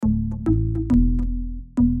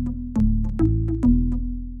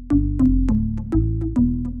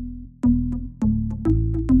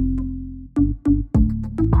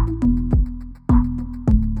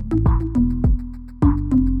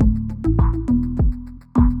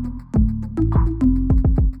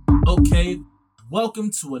Okay,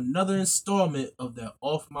 welcome to another installment of that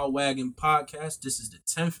Off My Wagon podcast. This is the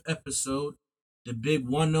 10th episode. The big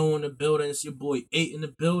 1-0 in the building. It's your boy 8 in the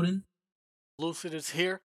building. Lucid is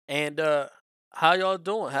here. And how y'all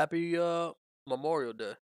doing? Happy Memorial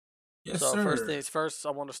Day. Yes, So first sir. things first,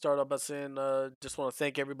 I want to start off by saying just want to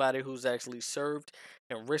thank everybody who's actually served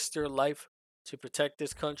and risked their life to protect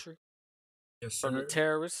this country Yes, from the sir.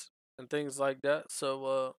 terrorists and things like that.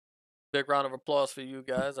 So big round of applause for you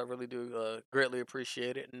guys. I really do greatly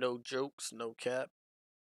appreciate it. No jokes, no cap.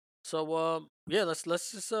 So yeah, let's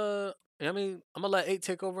just I'm gonna let 8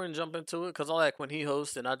 take over and jump into it because I like when he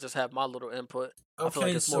hosts and I just have my little input. I feel like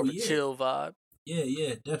Okay, it's more so of a yeah. chill vibe.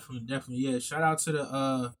 Yeah, definitely. Yeah, shout out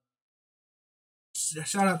to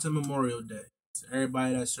shout out to Memorial Day. To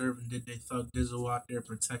everybody that served and did their thug dizzle out there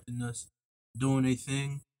protecting us, doing their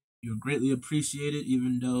thing. You're greatly appreciated,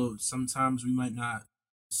 even though sometimes we might not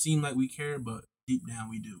seem like we care, but deep down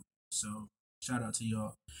we do. So shout out to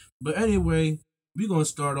y'all. But anyway, we're gonna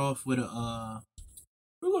start off with a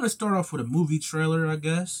movie trailer, I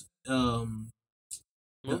guess.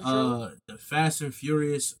 Movie trailer? The Fast and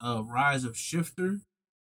Furious Rise of Shifter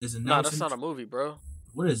is Nah, that's announcing. not a movie, bro.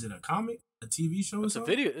 What is it? A comic? A TV show or It's a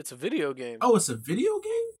something? video. It's a video game. Oh, it's a video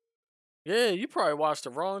game, Yeah, you probably watched the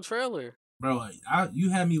wrong trailer. bro. You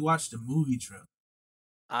had me watch the movie trailer.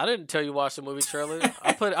 I didn't tell you watch the movie trailer.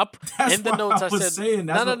 I put That's in the what notes. I I was said saying.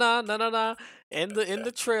 no, That's no, what. no, no, no, no. In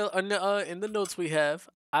the trail in the notes we have,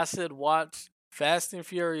 I said watch Fast and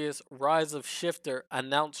Furious Rise of Shifter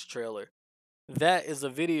announced trailer. That is a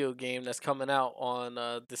video game that's coming out on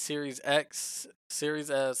the Series X, Series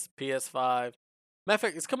S, PS5. Matter of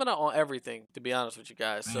fact, it's coming out on everything. To be honest with you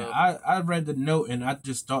guys, Man, so I read the note and I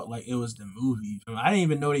just thought like it was the movie. I didn't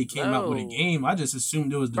even know they came out with a no, game. I just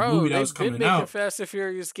assumed it was the bro, movie that was they've been coming making out. Fast and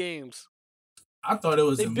Furious games. I thought it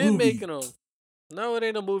was the They've been movie, making them. No, it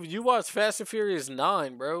ain't a movie. You watched Fast and Furious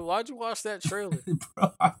 9, bro. Why'd you watch that trailer?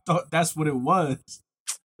 bro. I thought that's what it was.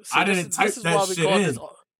 See, I this didn't is type this is that why we shit called this. in.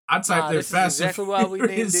 I typed Nah, in this is Fast and exactly why we named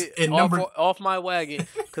Furious it and off number. off my wagon,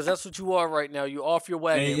 because that's what you are right now. You off your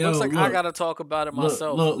wagon. Hey It looks yo, like I look, gotta talk about it look,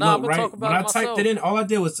 myself. look, Nah, I'm look. gonna talk Right when about it I typed it myself. in, all I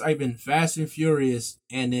did was type in Fast and Furious,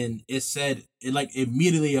 and then it said it like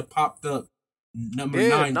immediately it popped up number Yeah,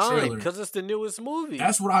 9 9, trailer. because it's the newest movie.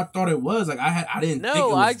 That's what I thought it was. Like I didn't think No,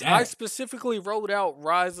 it was I that. specifically wrote out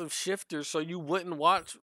Rise of Shifter so you wouldn't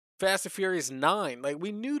watch Fast and Furious 9. Like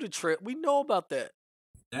we knew the trip. We know about that.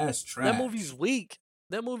 That's That trash. movie's weak.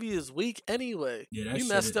 That movie is weak anyway. Yeah, that You shit.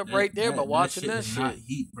 messed up right there by That watching shit that is not shit.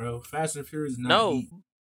 heat, bro. Fast and Furious is not No, heat.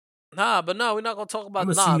 nah, but no, we're not gonna talk I'm about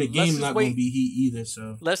nah. assuming the Let's game just not gonna wait. be heat either.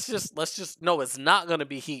 So Let's just no, it's not gonna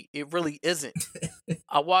be heat. It really isn't.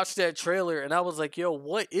 I watched that trailer and I was like, yo,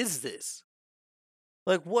 what is this?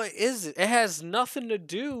 Like, what is it? It has nothing to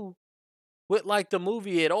do with like the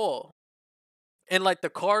movie at all. And like the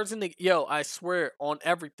cars in the yo, I swear on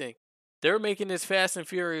everything. They're making this Fast and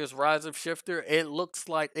Furious Rise of Shifter. It looks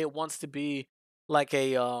like it wants to be like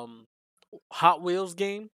a Hot Wheels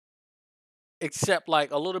game, except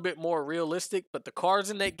like a little bit more realistic, but the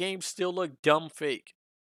cars in that game still look dumb fake.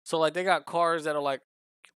 So like they got cars that are like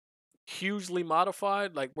hugely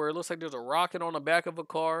modified, like where it looks like there's a rocket on the back of a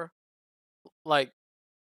car. Like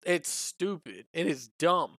it's stupid. It is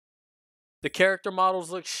dumb. The character models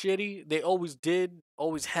look shitty. They always did,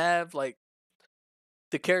 always have. Like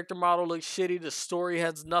the character model looks shitty. The story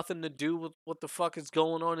has nothing to do with what the fuck is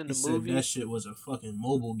going on in he the said that movie. shit was a fucking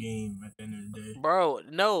mobile game at the end of the day. Bro,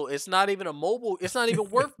 no, it's not even a mobile. It's not even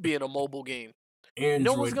worth being a mobile game.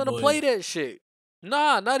 No one's Android gonna boy. play that shit.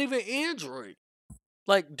 Nah, not even Android.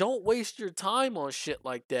 Like, don't waste your time on shit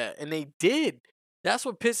like that. And they did. That's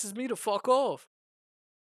what pisses me the fuck off.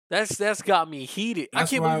 That's got me heated. I That's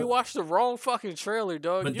can't believe why. you watched the wrong fucking trailer,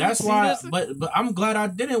 dog. But You didn't that's see why. this? But I'm glad I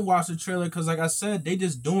didn't watch the trailer because, like I said, they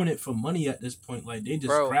just doing it for money at this point. Like they just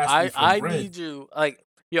Bro, grasping for I bread. need you. Like,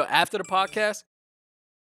 yo, after the podcast,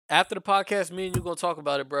 me and you gonna talk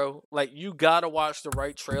about it, bro. Like, you gotta watch the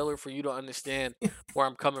right trailer for you to understand where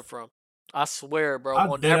I'm coming from. I swear, bro, I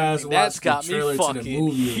on dead ass everything. That's watched the got me trailer to the fucking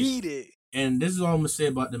movie, heated. and this is all I'm gonna say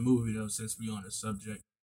about the movie though. Since we on the subject,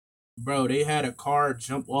 bro, they had a car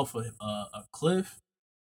jump off a cliff,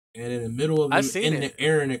 and in the middle of I them seen in it. the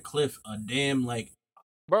air in a cliff, a damn like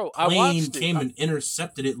Bro, I plane watched it. came and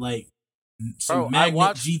intercepted it like some Bro, I magnet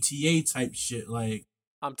watched GTA type shit. Like,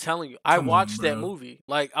 I'm telling you, I come on, watched that bro. movie.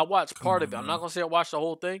 Like I watched Come part on, of it. I'm not bro. gonna say I watched the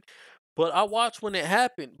whole thing, but I watched when it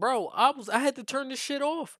happened, bro. I had to turn this shit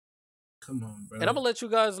off. Come on, And I'm bro. gonna let you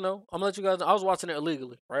guys know. I'm gonna let you guys know. I was watching it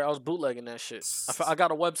illegally, right? I was bootlegging that shit. I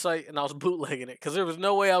got a website and I was bootlegging it because there was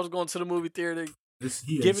no way I was going to the movie theater This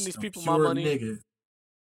he giving is these a people my pure money. nigga.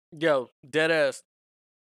 Yo, dead ass.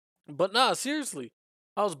 But nah, seriously,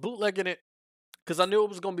 I was bootlegging it because I knew it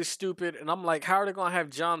was gonna be stupid, and I'm like, how are they gonna have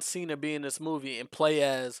John Cena be in this movie and play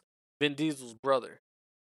as Vin Diesel's brother?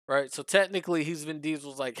 Right. So technically, he's Vin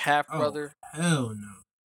Diesel's like half Oh brother. hell no.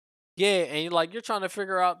 Yeah, and you're trying to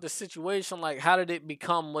figure out the situation, like how did it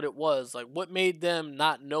become what it was? Like what made them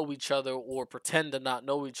not know each other or pretend to not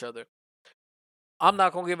know each other? I'm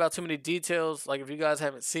not gonna give out too many details, like if you guys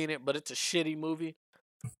haven't seen it, but it's a shitty movie.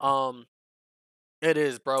 Um, it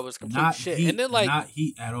is, bro. It's complete shit. And then like, Not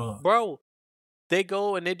heat at all. bro, they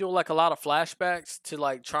go and they do like a lot of flashbacks to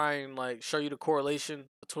like try and like show you the correlation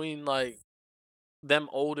between like them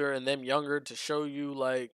older and them younger to show you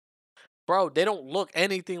like, bro, they don't look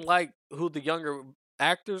anything like who the younger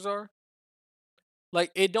actors are.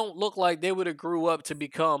 Like it don't look like they would have grew up to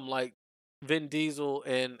become like Vin Diesel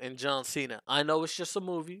and John Cena. I know it's just a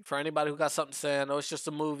movie. For anybody who got something to say, I know it's just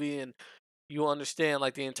a movie and you understand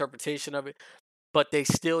like the interpretation of it, but they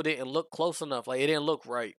still didn't look close enough. Like it didn't look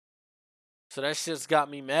right. So that just got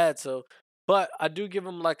me mad. So, but I do give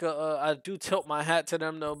them like I do tilt my hat to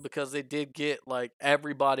them though because they did get like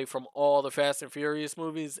everybody from all the Fast and Furious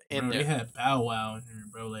movies in Bro, they there. had Bow Wow in here,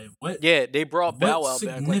 bro. Like Yeah, they brought Bow what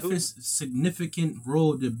Wow back. Like who? significant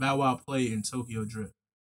role did Bow Wow play in Tokyo Drift?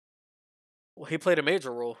 Well, he played a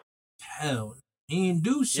major role. Hell, he didn't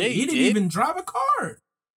do Yeah, shit. he He didn't did. even drive a car.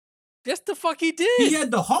 Yes, the fuck he He did.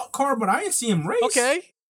 had the Hawk car, but I didn't see him race. Okay,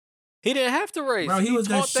 he didn't have to race. Bro, he was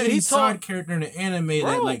that shitty He side taught. character in the anime that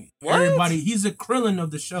Bro, like what? everybody. He's a Krillin of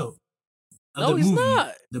the show, of No, the he's movie,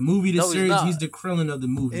 not. the No, he's series. not. He's the Krillin of the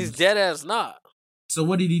He's movies. dead ass not. So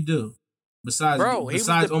what did he do? Bro, he was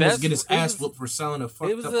the Besides almost best. get his ass whooped for selling a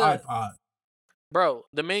fucked up a iPod. bro.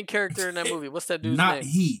 The main character in that movie. What's that dude's Not name?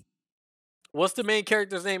 Heat. What's the main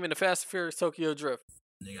character's name in the Fast and Furious Tokyo Drift?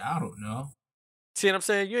 Nigga, I don't know. See what I'm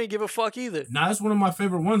saying? You ain't give a fuck either. Nah, that's one of my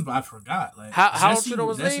favorite ones, but I forgot. Like How don't Jesse, you know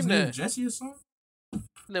his that's name his then? name, Jesse or something? His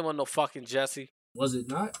name wasn't no fucking Jesse. Was it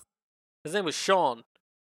not? His name was Sean.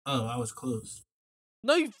 Oh, I was close.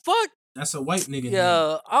 No, you fuck. That's a white nigga name.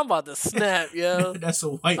 Yo, I'm about to snap, yo. That's a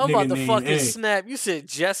white I'm nigga about to name. fucking Hey, snap. You said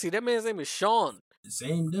Jesse. That man's name is Sean.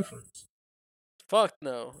 same difference. Fuck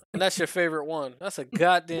no. And that's your favorite one. That's a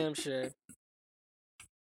goddamn shame.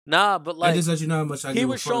 Nah, but like I just let you know how much I he give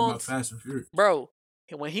a was fuck about Sean's Fast and Furious. bro.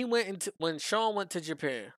 When Sean went to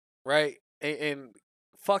Japan, right, and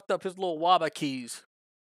fucked up his little Waba keys.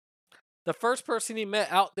 The first person he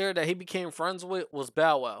met out there that he became friends with was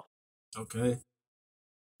Bow Wow. Okay.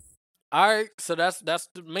 All right, so that's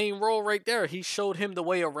the main role right there. He showed him the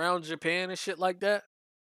way around Japan and shit like that.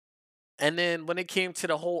 And then when it came to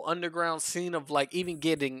the whole underground scene of like even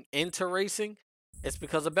getting into racing, it's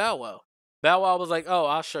because of Bow Wow. Bow Wow was like, "Oh,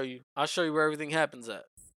 I'll show you. I'll show you where everything happens at."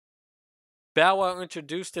 Bow Wow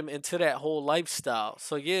introduced him into that whole lifestyle.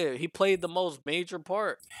 So yeah, he played the most major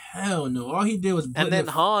part. Hell no. All he did was And then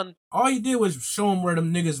Han, all he did was show him where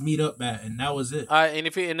them niggas meet up at, and that was it.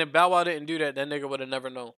 and then Bow Wow didn't do that, that nigga would have never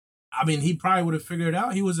known. I mean, he probably would have figured it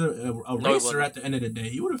out. He was a No, he racer wasn't. at the end of the day.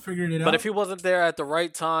 He would have figured it out. But if he wasn't there at the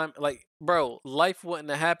right time, like bro, life wouldn't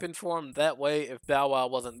have happened for him that way if Bow Wow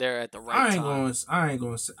wasn't there at the right time. I ain't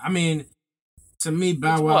going to. I mean, to me,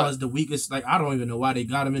 Bow It's Wow what? is the weakest. Like, I don't even know why they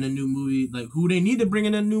got him in a new movie. Like, who they need to bring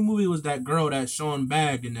in a new movie was that girl that Sean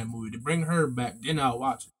bagged in that movie. To bring her back, then I'll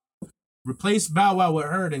watch it. Replace Bow Wow with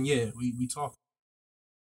her, then yeah, we talk.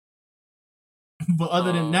 But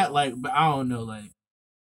other than that, like, I don't know, like,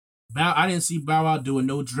 I didn't see Bow Wow doing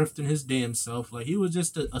no drifting his damn self. Like, he was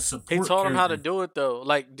just a support. He taught him how to character. do it though.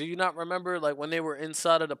 Like, do you not remember like when they were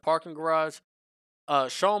inside of the parking garage?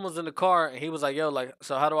 Sean was in the car and he was like, "Yo, like,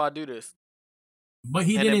 so how do I do this?" But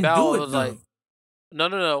he And then didn't Bow do Wow it was though. like,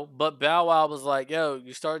 No. But Bow Wow was like, "Yo,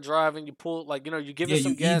 you start driving, you pull like you give Yeah, it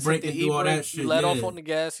some you gas, e-brake hit and the do all that e-brake, shit, you let off yeah. on the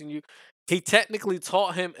gas, and you." He technically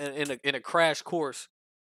taught him in a crash course.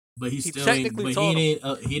 But he He still ain't. technically But told him,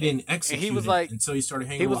 he didn't and execute he was it like, until he started he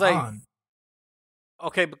hanging was with like, Han.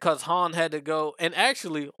 okay, because Han had to go. And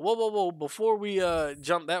actually, whoa, before we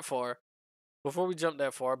jump that far,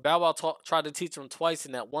 Bow Wow tried to teach him twice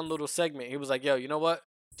in that one little segment. He was like, "Yo, you know what?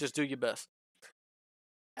 Just do your best."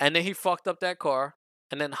 And then he fucked up that car.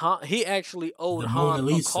 And then he actually owed The Mona Han a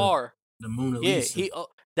Lisa. car. The Mona Yeah, Lisa.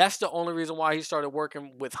 that's the only reason why he started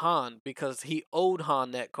working with Han, because he owed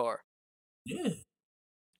Han that car. Yeah.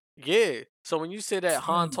 Yeah. So when you say that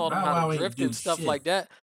Han taught him Bow how to Wow ain't drift do and stuff shit. like that,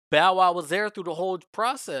 Bow Wow was there through the whole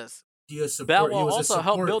process. He was Bow support. Wow He was a also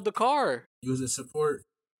helped support. build the car. He was a support.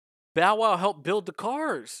 Bow Wow helped build the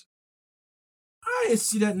cars. I didn't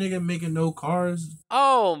see that nigga making no cars.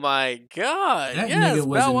 Oh my god. That nigga Yes, Bow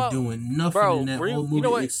wasn't Wow. doing nothing in Bro, that whole you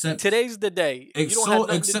know movie what? Today's the day. If you don't have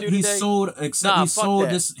nothing to except do today, nah, he fuck sold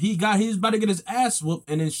that. this. He was about to get his ass whooped,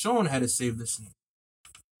 and then Sean had to save this nigga.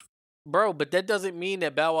 Bro, but that doesn't mean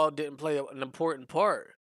that Bow Wow didn't play an important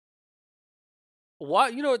part. Why?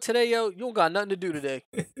 You know what? Today, yo, you don't got nothing to do today.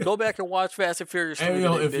 Go back and watch Fast and Furious 3 Hey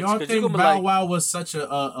yo, today, if bitch. y'all Because you're think going to be Bow like, Wow was such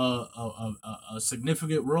a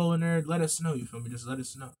significant role in there, let us know. You feel me? Just let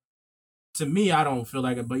us know. To me, I don't feel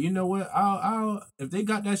like it, but you know what? I'll if they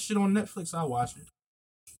got that shit on Netflix, I'll watch it.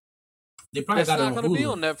 They probably it's got it not on going to be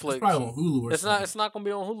Hulu. on It's Netflix. probably on Hulu or something. It's not going to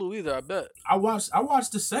be on Hulu either, I bet. I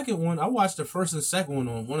watched the second one. I watched the first and second one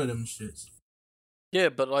on one of them shits. Yeah,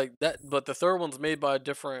 but like that, but the third one's made by a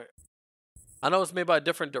different. I know it's made by a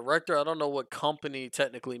different director. I don't know what company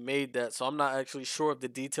technically made that, so I'm not actually sure of the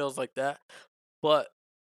details like that. But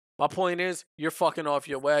my point is, you're fucking off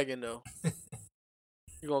your wagon though.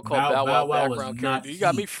 You're gonna call Bow Wow Bow Wow was background not character. You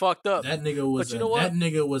got me heat. fucked up. That nigga was But you know what?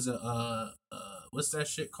 a what's that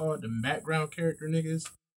shit called? The background character niggas.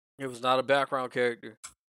 It was not a background character.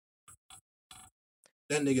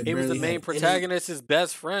 That nigga He was the barely main had any. protagonist, his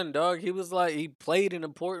best friend, dog. He was like he played an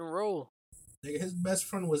important role. Nigga, his best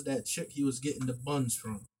friend was that chick he was getting the buns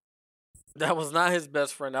from. That was not his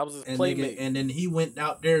best friend. That was his And nigga, playmate. and then he went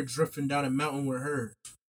out there drifting down a mountain with her,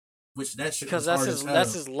 which that shit Because was hard as hell.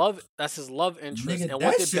 that's his love interest. Nigga, and what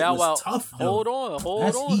that did shit Bow was Wow tough though. hold on,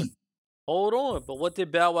 That's heat. hold on. But what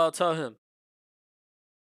did Bow Wow tell him?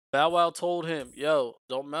 Bow Wow told him, yo,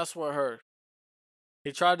 don't mess with her.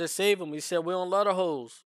 He tried to save him. He said, we don't let her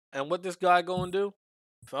hoes. And what this guy gonna do?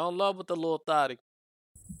 Fell in love with the little thotty.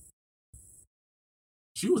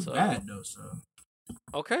 She was So, bad though, so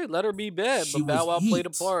okay, let her be bad. she But was Bow Wow played a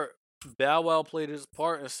heat. part. Bow Wow played his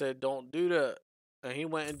part and said, don't do that. And he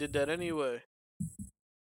went and did that anyway.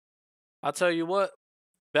 I tell you what,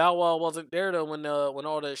 Bow Wow wasn't there though when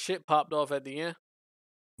all that shit popped off at the end.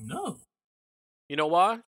 No. You know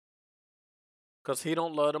why? Because he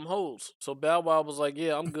don't love them hoes. So Bow Wow was like,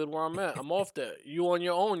 yeah, I'm good where I'm at. I'm off that. You on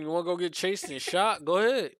your own. You want to go get chased and shot? Go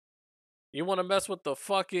ahead. You want to mess with the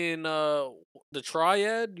fucking, the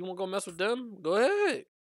triad? You want to go mess with them? Go ahead.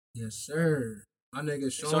 Yes, sir. My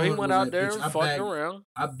nigga So he Sean went was out like, there bitch, and fucked around.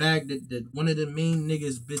 I bagged one of the main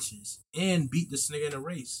niggas bitches and beat this nigga in a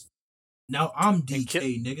race. Now I'm And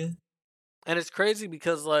DK, nigga. And it's crazy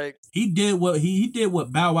because, like, He did what he did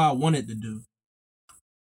what Bow Wow wanted to do.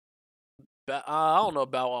 I don't know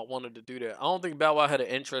if Bow Wow wanted to do that. I don't think Bow Wow had an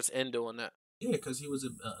interest in doing that. Yeah, because he was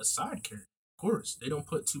a side character. Of course, they don't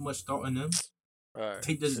put too much thought in them. All right.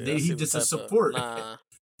 He just a support. Nah.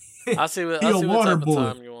 I see what He a water type boy.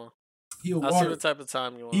 of time you want. He a I see water. what type of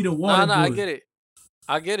time you want. He the water Nah, I boy. get it.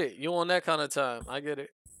 I get it. You want that kind of time. I get it.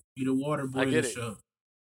 He the water boy I of get the it. show.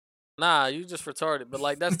 Nah, you just retarded. But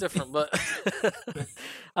like that's different. But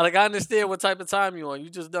like I understand what type of time you want. You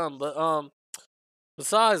just dumb. But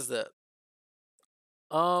besides that,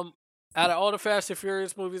 out of all the Fast and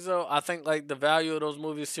Furious movies though, I think like the value of those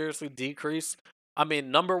movies seriously decreased. I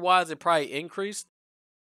mean, number wise, it probably increased,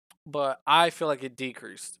 but I feel like it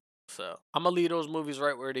decreased. So I'm gonna leave those movies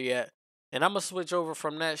right where they at, and I'm gonna switch over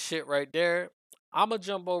from that shit right there. I'm gonna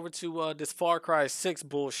jump over to this Far Cry 6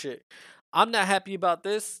 bullshit. I'm not happy about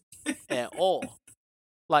this at all.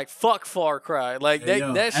 Like fuck Far Cry. Like Hey,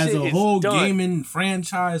 yo, that as shit a is whole done. gaming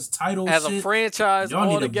franchise title As a shit, franchise y'all need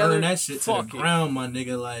to altogether, burn that shit to the fuck it. ground, my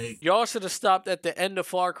nigga. Like, Y'all should have stopped at the end of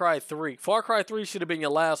Far Cry 3. Far Cry 3 should have been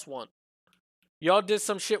your last one. Y'all did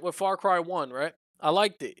some shit with Far Cry 1, right? I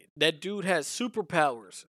liked it. That dude has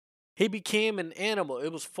superpowers. He became an animal.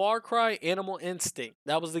 It was Far Cry Animal Instinct.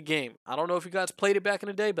 That was the game. I don't know if you guys played it back in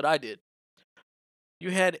the day, but I did. You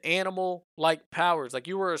had animal-like powers. Like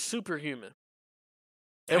you were a superhuman.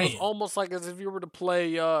 It was damn. almost like as if you were to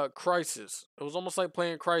play Crisis. It was almost like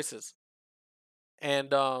playing Crisis.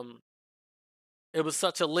 And it was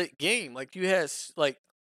such a lit game. Like you had like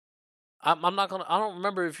I'm not gonna. I don't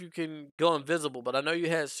remember if you can go invisible, but I know you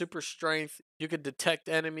had super strength. You could detect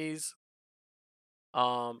enemies.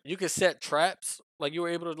 You could set traps. Like you were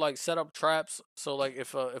able to like set up traps. So like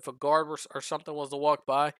if a guard or something was to walk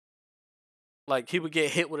by, like he would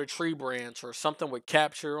get hit with a tree branch or something would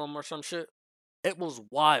capture him or some shit. It was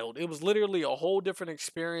wild. It was literally a whole different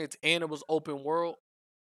experience, and it was open world.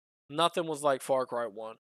 Nothing was like Far Cry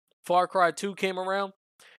 1. Far Cry 2 came around.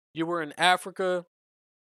 You were in Africa.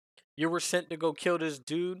 You were sent to go kill this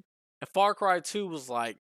dude. And Far Cry 2 was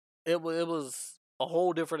like, it was a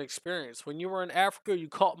whole different experience. When you were in Africa, you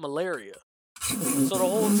caught malaria. So the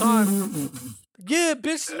whole time, yeah,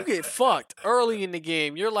 bitch, you get fucked early in the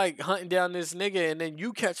game. You're like hunting down this nigga, and then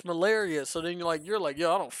you catch malaria. So then you're like,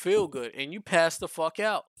 yo, I don't feel good, and you pass the fuck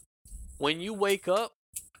out. When you wake up,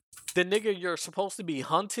 the nigga you're supposed to be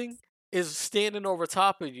hunting is standing over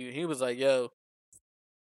top of you. He was like, yo,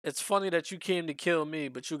 it's funny that you came to kill me,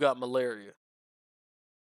 but you got malaria.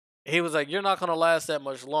 He was like, you're not gonna last that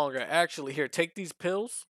much longer. Actually, here, take these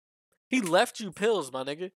pills. He left you pills, my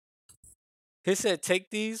nigga. He said,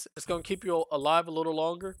 take these. It's gonna keep you alive a little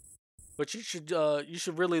longer, but you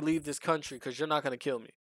should really leave this country because you're not gonna kill me.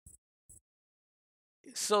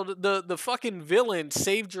 So the fucking villain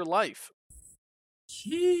saved your life.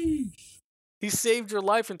 Sheesh. He saved your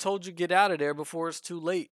life and told you get out of there before it's too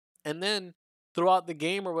late. And then throughout the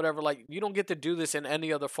game or whatever, like you don't get to do this in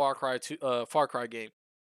any other Far Cry game.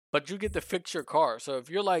 But you get to fix your car. So if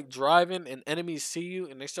you're like driving and enemies see you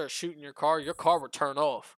and they start shooting your car will turn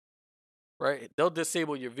off. Right? They'll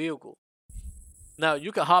disable your vehicle. Now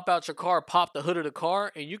you can hop out your car, pop the hood of the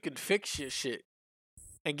car, and you can fix your shit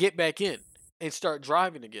and get back in and start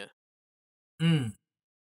driving again.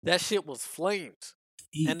 That shit was flames.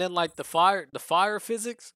 And then like the fire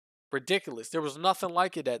physics, ridiculous. There was nothing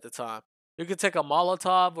like it at the time. You could take a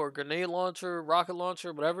Molotov or a grenade launcher, rocket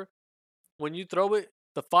launcher, whatever. When you throw it,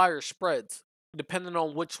 the fire spreads depending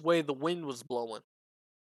on which way the wind was blowing.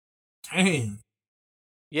 Damn.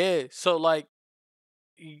 Yeah, so like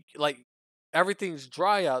everything's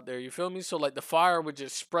dry out there, you feel me? So like the fire would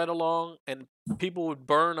just spread along and people would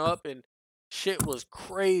burn up and shit was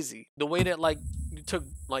crazy. The way that like you took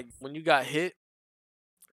like when you got hit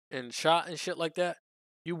and shot and shit like that,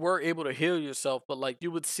 you were able to heal yourself, but like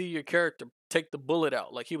you would see your character take the bullet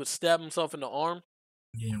out. Like he would stab himself in the arm,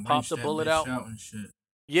 Yeah, pop wrench the that bullet bitch out. out and shit.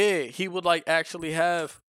 Yeah, he would like actually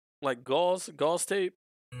have like gauze tape.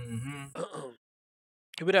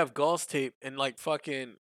 He would have gauze tape and like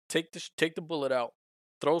fucking take the bullet out,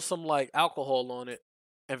 throw some like alcohol on it,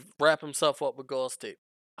 and wrap himself up with gauze tape.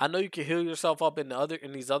 I know you can heal yourself up in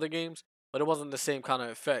these other games, but it wasn't the same kind of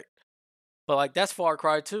effect. But like that's Far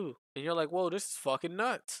Cry 2. And you're like, whoa, this is fucking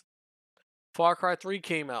nuts. Far Cry 3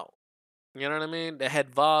 came out. You know what I mean? That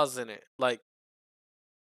had Vaz in it. Like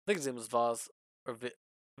I think his name was Vaz.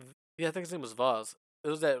 Yeah, I think his name was Vaz. It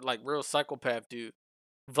was that like real psychopath dude.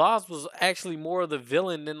 Vaz was actually more of the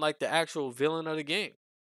villain than like the actual villain of the game.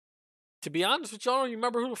 To be honest with y'all, I don't even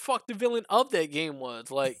remember who the fuck the villain of that game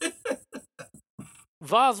was. Like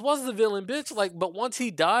Vaz was the villain, bitch. Like, but once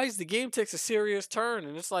he dies, the game takes a serious turn,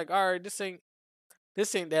 and it's like, all right, this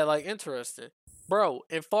ain't that like interesting, bro.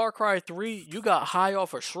 In Far Cry 3, you got high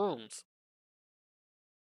off of shrooms.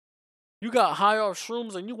 You got high off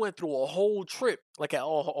shrooms, and you went through a whole trip, like a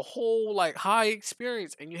whole like high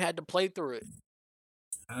experience, and you had to play through it.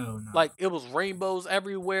 Oh no. Like it was rainbows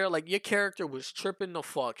everywhere. Like your character was tripping the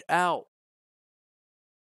fuck out.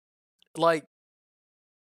 Like,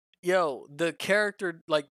 yo, the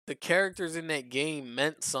characters in that game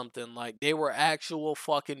meant something. Like they were actual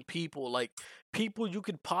fucking people. Like people you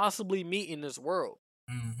could possibly meet in this world.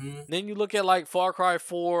 Then you look at like Far Cry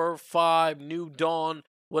 4, 5, New Dawn,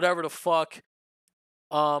 whatever the fuck.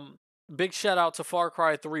 Big shout out to Far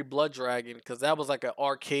Cry 3 Blood Dragon, because that was like an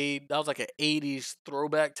arcade. That was like an 80s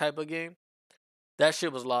throwback type of game. That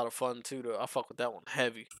shit was a lot of fun too, though. I fuck with that one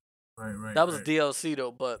heavy. Right. That was DLC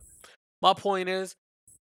though, but my point is,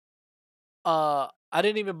 I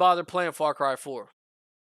didn't even bother playing Far Cry 4.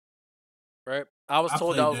 Right? I was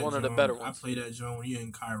told that was one of the better ones. I played that joint when you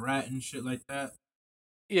in Kyrat and shit like that.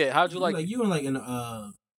 Yeah, how'd you like it? You in like in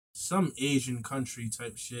some Asian country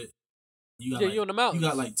type shit. You got you in the mountains. You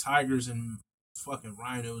got like tigers and fucking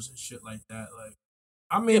rhinos and shit like that. Like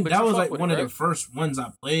I mean, that was like one of the first ones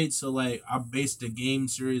I played, so like I based the game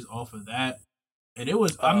series off of that. And it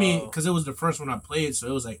was, I mean, because it was the first one I played, so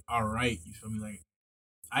it was like, all right, you feel me? Like,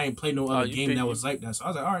 I ain't played no other game that was like that, so I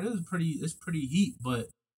was like, all right, this is pretty heat. But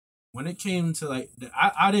when it came to like,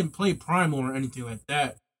 I didn't play Primal or anything like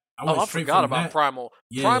that. I forgot about that. Primal.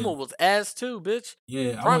 Yeah. Primal was ass too, bitch.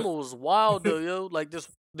 Yeah, Primal was wild though, yo. Like this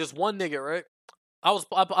one nigga, right?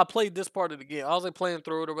 I played this part of the game. I was like playing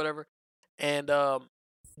through it or whatever, and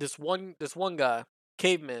this one guy,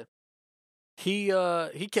 caveman. He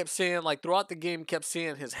kept saying like throughout the game, kept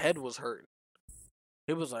saying his head was hurting.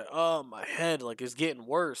 He was like, "Oh, my head, like it's getting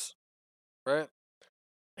worse," right?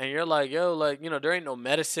 And you're like, "Yo, like there ain't no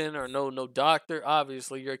medicine or no doctor.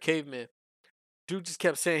 Obviously, you're a caveman." Dude just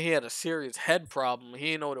kept saying he had a serious head problem. He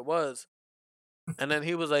didn't know what it was, and then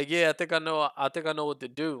he was like, "Yeah, I think I know. I think I know what to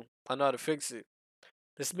do. I know how to fix it."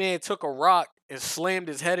 This man took a rock and slammed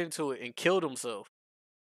his head into it and killed himself,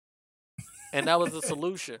 and that was the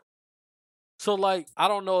solution. So like, I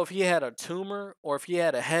don't know if he had a tumor or if he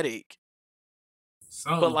had a headache,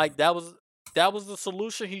 but So like that was the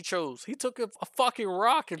solution he chose. He took a fucking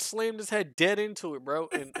rock and slammed his head dead into it, bro,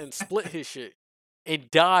 and split his shit,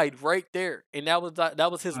 and died right there. And that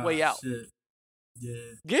was his way out. shit.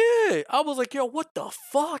 Yeah. Yeah, I was like, yo, what the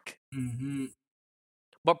fuck? Mm-hmm.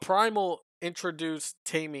 But Primal introduced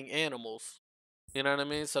taming animals. You know what I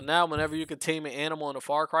mean? So now, whenever you could tame an animal in a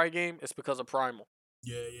Far Cry game, it's because of Primal.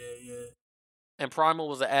 Yeah, yeah, And Primal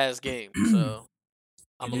was an ass game, yeah. so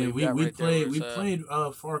I'm And gonna then leave that right there where it's we at. played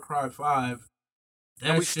Far Cry 5. And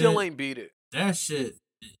That we still shit, ain't beat it. that shit,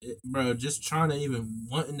 bro, just trying to even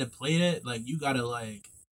wanting to play that, like, you gotta, like,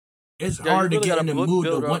 it's Yeah, you hard to really get gotta in the mood to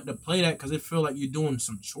build up. want to play that because it feel like you're doing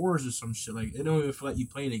some chores or some shit. Like, it don't even feel like you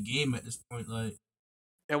playing a game at this point. Like,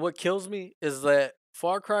 And what kills me is that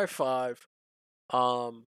Far Cry 5,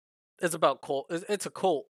 um, it's about cult. It's a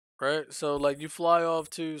cult, right? So like, you fly off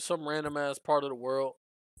to some random ass part of the world,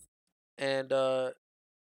 and a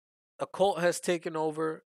cult has taken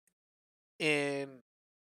over, and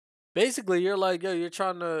basically you're like, yo, you're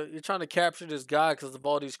trying to capture this guy because of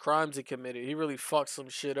all these crimes he committed. He really fucked some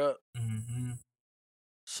shit up. mm-hmm.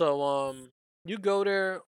 So you go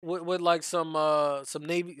there with like some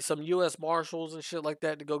Navy, some U.S. Marshals and shit like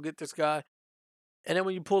that to go get this guy, and then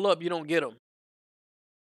when you pull up, you don't get him.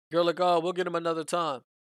 You're like, oh, we'll get him another time.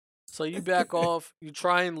 So you back off, you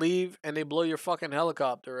try and leave, and they blow your fucking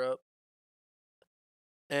helicopter up.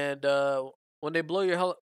 And when they blow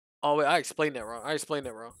your oh wait, I explained that wrong.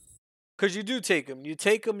 Cause you do take him. You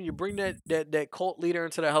take him. You bring that cult leader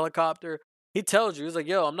into the helicopter. He tells you, he's like,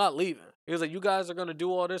 "Yo, I'm not leaving." He was like, "You guys are gonna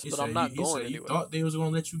do all this, but I'm not He going said you anywhere." thought they was gonna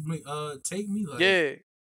let you take me. Like, Yeah,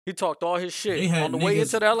 he talked all his they shit on had the way niggas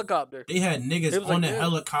into the helicopter. they had He niggas was on like, the "Yeah,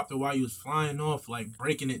 helicopter while you was flying off, like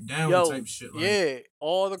breaking it down yo, type shit. Like, yeah."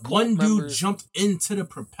 All the cult one dude members, jumped into the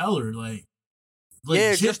propeller, like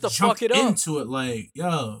yeah, just legit to fuck jumped it up. into it, like,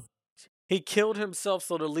 yo. He killed himself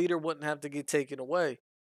so the leader wouldn't have to get taken away.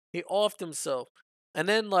 He offed himself. And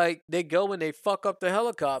then like they go and they fuck up the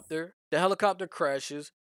helicopter. The helicopter crashes.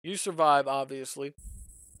 You survive, obviously.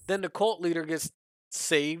 Then the cult leader gets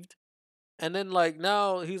saved. And then like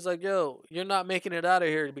now he's like, yo, you're not making it out of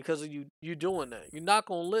here because of you doing that. You're not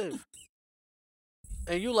gonna live.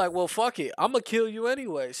 And you like, well fuck it. I'm gonna kill you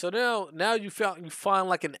anyway. So now you find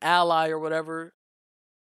like an ally or whatever.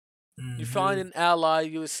 You find Mm-hmm. an ally,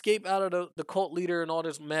 you escape out of the cult leader and all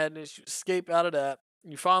this madness, you escape out of that.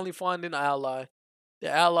 You finally find an ally. The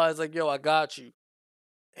ally's like, yo, I got you.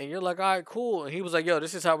 And you're like, all right, cool. And he was like, yo,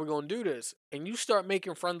 this is how we're gonna do this. And you start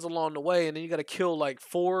making friends along the way, and then you gotta kill like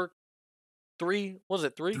three, was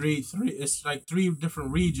it three? Three. It's like three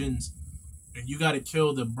different regions, and you got to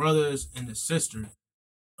kill the brothers and the sister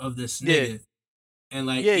of this Yeah. nigga. And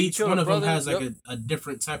like Yeah, you each kill the one of them brother. has like Yep. a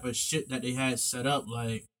different type of shit that they had set up.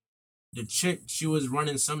 Like the chick, she was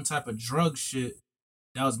running some type of drug shit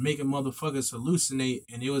that was making motherfuckers hallucinate,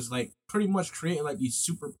 and it was like pretty much creating like these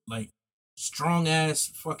super like strong ass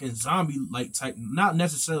fucking zombie like type, not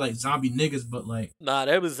necessarily like zombie niggas, but like Nah,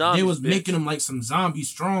 they was they zombies, was making bitch. them like some zombie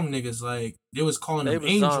strong niggas. Like they was calling They them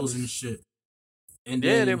was angels and zombies. shit. And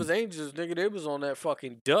Yeah, they then, was angels, nigga. They was on that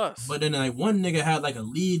fucking dust. but then like one nigga had like a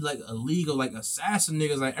lead, like a league of like assassin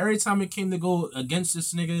niggas. Like every time it came to go against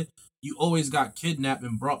this nigga, you always got kidnapped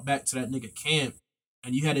and brought back to that nigga camp,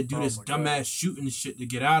 and you had to do Oh this my god. dumbass shooting shit to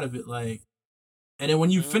get out of it. Like, and then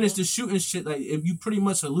when you finish Hmm. the shooting shit, like if you pretty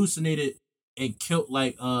much hallucinated and killed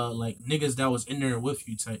like niggas that was in there with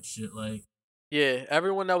you type shit. Like Yeah,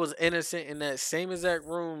 everyone that was innocent in that same exact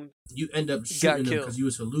room you end up got shooting them killed. because you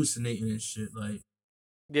was hallucinating and shit. Like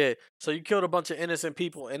Yeah, so you killed a bunch of innocent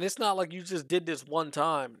people, and it's not like you just did this one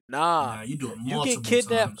time. Nah, nah, you do it you get multiple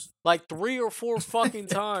kidnapped times like 3 or 4 fucking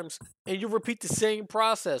times, and you repeat the same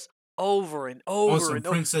process over and on over some and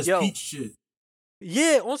over. Princess Yo, Peach shit.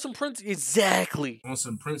 yeah, on some Prince, exactly, On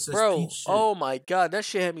some Princess Peach bro. shit. Oh my god, that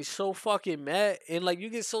shit had me so fucking mad, and like you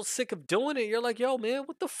get so sick of doing it. You're like, yo, man,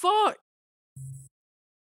 what the fuck? Like,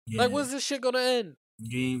 Yeah. when's this shit gonna end?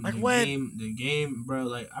 Like when? The game, bro.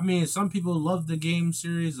 Like, I mean, some people love the game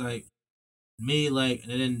series, like me, like,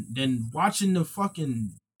 and then watching the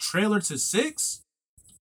fucking trailer to 6.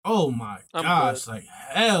 Oh my I'm good. gosh, like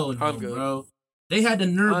hell I'm no, good. bro. They had the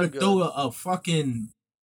nerve to I'm throw good. a fucking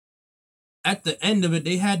at the end of it.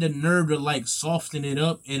 They had the nerve to like soften it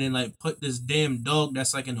up and then like put this damn dog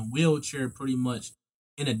that's like in a wheelchair, pretty much,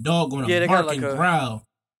 and a dog gonna Yeah, they got bark like and a growl.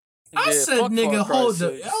 I yeah. said, Fuck Far nigga, Cry hold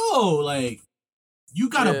the 6. like. You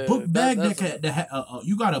got a book Yeah, bag that's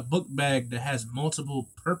you got a book bag that has multiple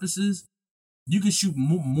purposes. You can shoot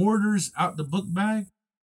mortars out the book bag.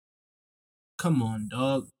 Come on,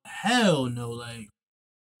 dog. Hell no, like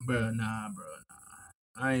bro. Nah, bro.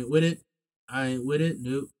 Nah. I ain't with it. I ain't with it.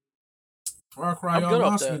 Nope. Far Cry, I'm y'all good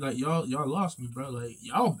off lost me. that. Like y'all lost me, bro. Like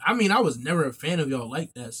y'all. I mean, I was never a fan of y'all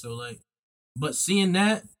like that. So like, but seeing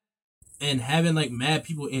that and having like mad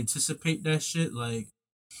people anticipate that shit, like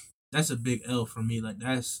that's a big L for me. Like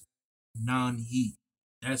that's non-heat.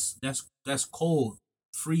 That's cold,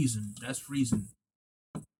 freezing. That's freezing.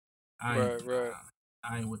 I ain't. Right, right.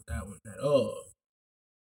 I ain't with that one at all.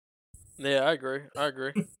 Yeah, I agree. I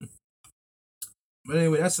agree. But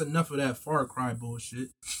anyway, that's enough of that Far Cry bullshit.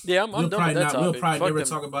 Yeah, I'm done with that We'll topic. probably Fuck never them.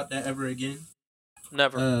 talk about that ever again.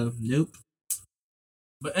 Never. Nope.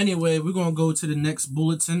 But anyway, we're gonna go to the next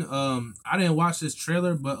bulletin. I didn't watch this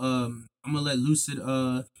trailer, but I'm gonna let Lucid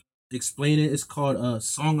explain it. It's called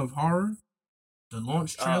Song of Horror, the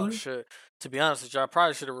launch Oh trailer. shit. To be honest with you, I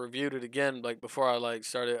probably should have reviewed it again, like before I like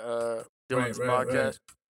started doing Right, this right, right. podcast.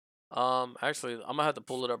 Actually, I'm gonna have to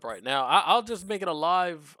pull it up right now. I'll just make it a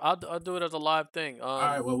live. I'll do it as a live thing. All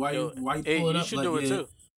right. Well, Yo, why you hey, pull it you up? should Like do it yeah. too.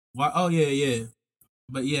 Why? Oh yeah, yeah.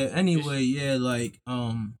 But yeah. You sh- Anyway, yeah. Like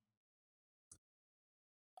oh,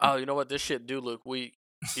 you know what? This shit do look weak.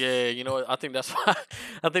 Yeah, you know what? I think that's why.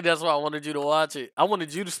 I think that's why I wanted you to watch it. I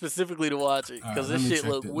wanted you to specifically to watch it All right. because this shit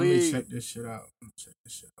look weak. Let me check this shit out. Let me check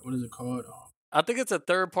this shit out. What is it called? Oh, I think it's a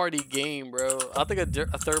third party game, bro. I think a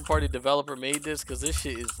third party developer made this because this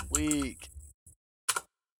shit is weak.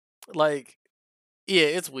 Like, yeah,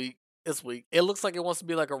 it's weak. It's weak. It looks like it wants to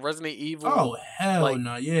be like a Resident oh Evil, hell like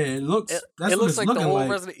no! Yeah, it looks. it That's what looks it's like the looking old like.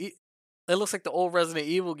 Resident. It looks like the old Resident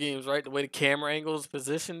Evil games, right? The way the camera angle is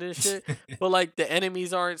positioned and shit. But like the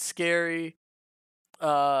enemies aren't scary.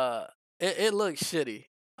 Uh, it looks shitty.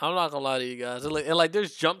 I'm not gonna lie to you guys. And like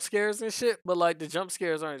there's jump scares and shit, but like the jump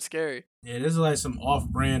scares aren't scary. Yeah, this is like some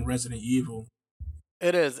off-brand Resident Evil.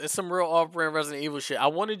 It is. It's some real off-brand Resident Evil shit. I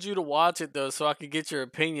wanted you to watch it though, so I could get your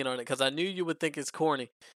opinion on it, because I knew you would think it's corny,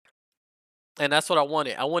 and that's what I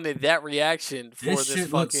wanted. I wanted that reaction This for this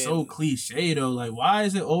shit looks so fucking cliche though. Like, why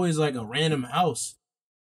is it always like a random house,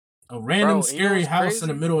 a random bro. And you know scary what's house in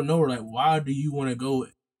the crazy? middle of nowhere? Like, why do you want to go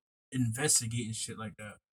investigate and shit like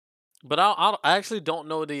that? But I actually don't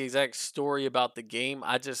know the exact story about the game.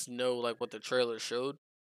 I just know like what the trailer showed,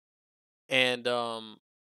 and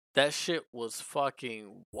that shit was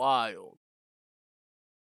fucking wild.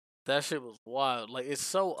 That shit was wild. Like it's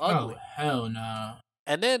so Oh ugly. hell nah.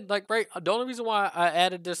 And then like right, the only reason why I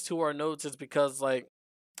added this to our notes is because like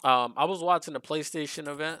I was watching the PlayStation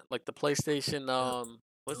event, like the PlayStation Yep.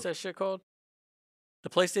 what's that shit called? The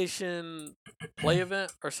PlayStation Play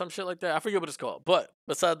event or some shit like that. I forget what it's called. But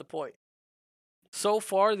beside the point. So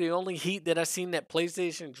far, the only heat that I seen that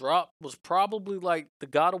PlayStation drop was probably like the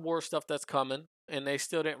God of War stuff that's coming, and they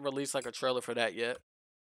still didn't release like a trailer for that yet.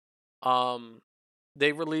 Um,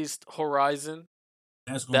 they released Horizon,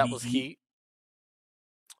 That's gonna that be was heat. heat.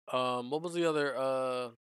 What was the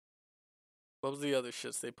other what was the other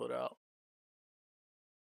shits they put out?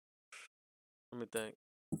 Let me think.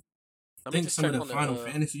 I Let me think just some of check the on the Final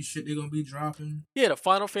Fantasy shit they're gonna be dropping. yeah, the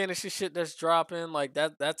Final Fantasy shit that's dropping, like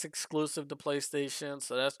that's exclusive to PlayStation,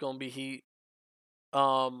 so that's gonna be heat.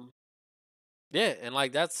 Um, yeah, and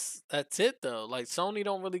like that's it though. Like Sony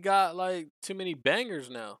don't really got like too many bangers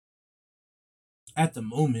now. At the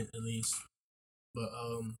moment, at least. But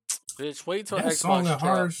Bitch, wait till that song Xbox of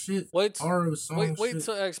horror drop. shit, Wait, horror song wait shit,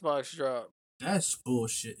 till Xbox drop. that's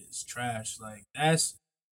bullshit. It's trash. Like that's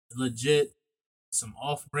legit some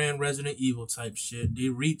off-brand Resident Evil type shit. They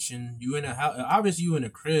reaching you in a house. Obviously, you in a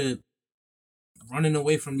crib, running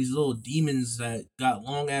away from these little demons that got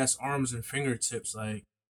long ass arms and fingertips. Like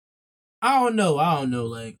I don't know. I don't know.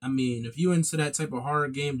 Like I mean, if you into that type of horror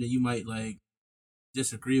game, then you might like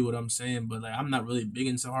disagree with what I'm saying. But like I'm not really big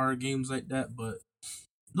into horror games like that. But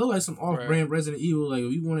look like some Right. off-brand Resident Evil. Like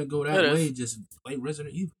if you want to go It that way, is. just play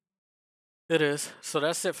Resident Evil. It is. So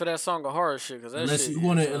that's it for that song of horror shit. Cause that shit is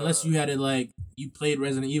Unless you had it like you played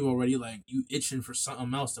Resident Evil already, like you itching for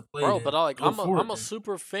something else to play, bro. But then I like go for it. I'm a Then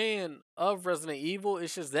super fan of Resident Evil.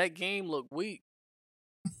 It's just that game looked weak.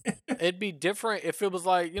 It'd be different if it was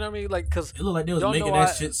like, you know what I mean? Like, cause it looked like they was y'all making know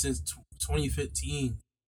that shit since 2015,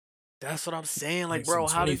 that's what I'm saying. Like, like some bro,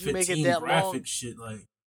 how did you make it 2015 that long? graphic shit. Like,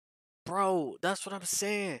 Bro, that's what I'm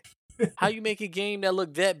saying. How you make a game that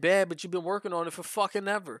look that bad, but you've been working on it for fucking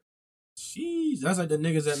ever? jeez, that's like the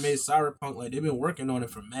niggas that made Cyberpunk. Like they've been working on it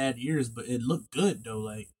for mad years, but it looked good though.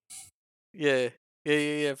 Like Yeah,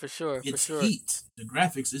 yeah, for sure, for it's sure. heat. The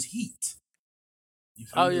graphics is heat. You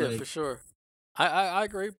feel Oh me? yeah, for Like sure. I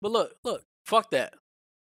agree. But look, fuck that.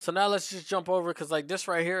 So now let's just jump over because like this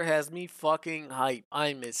right here has me fucking hype.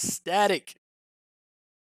 I'm ecstatic,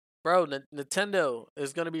 bro. Nintendo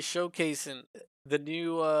is gonna be showcasing the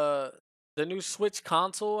new new Switch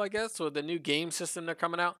console, I guess, or the new game system they're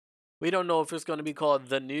coming out. We don't know if it's going to be called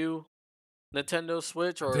the new Nintendo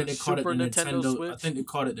Switch I or think they called it Super the Nintendo Nintendo. I Switch. think they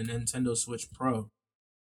called it the Nintendo Switch Pro.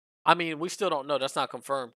 I mean, we still don't know. That's not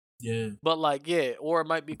confirmed. Yeah. But like, yeah, or it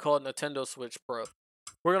might be called Nintendo Switch Pro.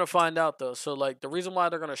 We're gonna find out though. So like, the reason why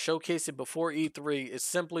they're gonna showcase it before E3 is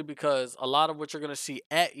simply because a lot of what you're gonna see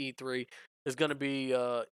at E3 is gonna be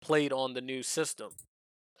played on the new system.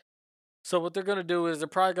 So what they're gonna do is they're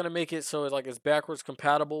probably gonna make it so it's backwards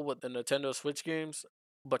compatible with the Nintendo Switch games,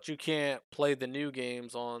 but you can't play the new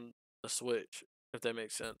games on the Switch, if that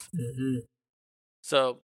makes sense. Mm-hmm.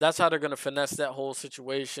 So that's how they're gonna finesse that whole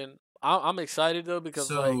situation. I'm excited though because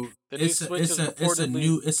like So the new Switch is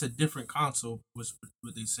reportedly it's a different console. Was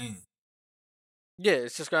what they saying. yeah,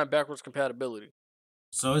 it's just got backwards compatibility.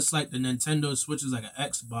 So it's like the Nintendo Switch is like an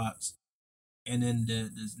Xbox, and then the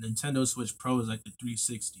Nintendo Switch Pro is like the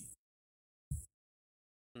 360.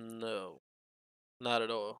 No, not at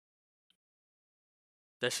all.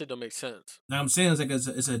 That shit don't make sense. Now I'm saying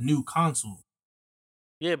it's a new console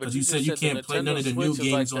Yeah, but because you you said just you said the can't play none Nintendo of the new Switch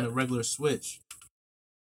is like games on that. a regular Switch.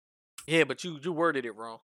 Yeah, but you worded it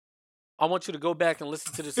wrong. I want you to go back and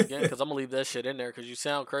listen to this again because I'm gonna leave that shit in there because you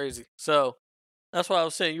sound crazy. So that's why I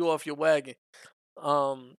was saying you off your wagon.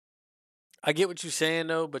 Um, I get what you're saying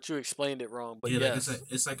though, but you explained it wrong. But Yeah, like yes,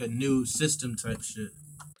 it's like a new system type shit.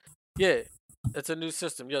 yeah, it's a new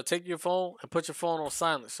system. Yo, take your phone and put your phone on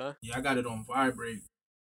silence, huh? Yeah, I got it on vibrate.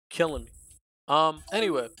 Killing me.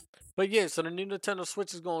 Anyway, but yeah, so the new Nintendo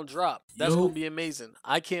Switch is gonna drop. That's Yo, gonna be amazing.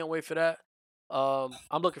 I can't wait for that.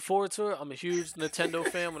 I'm looking forward to it. I'm a huge Nintendo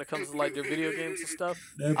fan when it comes to like their video games and stuff.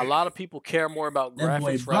 that, A lot of people care more about that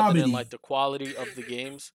boy graphics rather than Bobbity. like the quality of the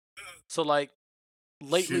games. So like Shit,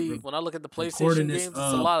 lately, when I look at the recording PlayStation games, it's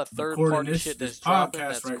a lot of third party shit this that's dropping podcast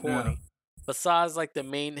that's right now. corny. Besides like the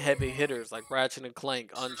main heavy hitters like Ratchet and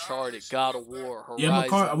Clank, Uncharted, God of War, Yeah, I'm gonna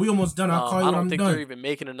call. Horizon. We almost done. I'll call you I when don't I'm think they're done. even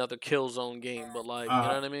making another Killzone game, but like, you know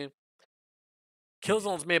Uh, what I mean?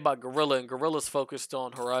 Killzone's made by Gorilla, and Gorilla's focused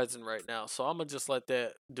on Horizon right now, so I'm gonna just let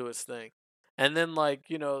that do its thing. And then, like,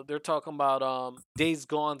 they're talking about Days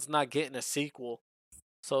Gone's not getting a sequel,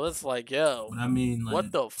 so it's like, yo, but I mean, like,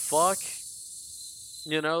 what the fuck,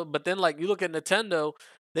 But then, like, you look at Nintendo,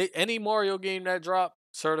 they any Mario game that drop,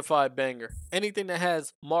 certified banger. Anything that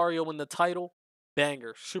has Mario in the title,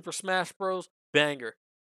 banger. Super Smash Bros, banger.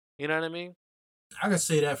 You know what I mean? I could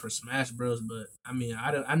say that for Smash Bros, but I mean,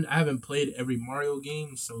 I haven't played every Mario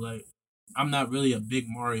game, so like, I'm not really a big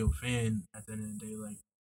Mario fan at the end of the day. Like,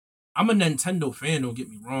 I'm a Nintendo fan. Don't get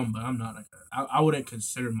me wrong, but I'm not like I wouldn't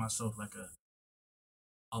consider myself like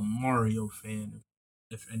a Mario fan.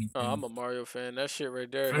 If Oh, I'm anything, a Mario fan. That shit right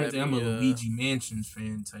if there had anything, I'm a me. Luigi Mansions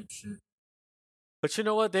fan type shit. But you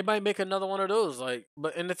know what? They might make another one of those. Like,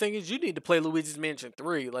 but and the thing is, you need to play Luigi's Mansion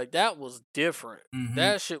 3. Like, that was different. Mm-hmm.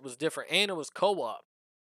 That shit was different, and it was co-op.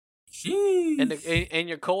 And Sheesh. and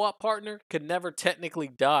your co-op partner could never technically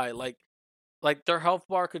die. Like their health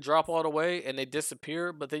bar could drop all the way and they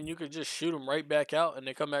disappear, but then you could just shoot them right back out and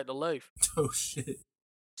they come back to life. Oh shit.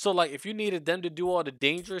 So like, if you needed them to do all the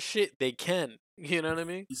dangerous shit, they can. You know what I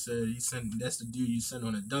mean? You sent that's the dude you sent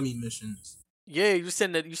on the dummy missions. Yeah, you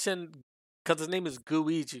send because his name is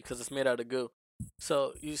Gooigi because it's made out of goo.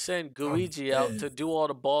 So you send I'm Gooigi out dead. to do all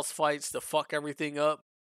the boss fights to fuck everything up,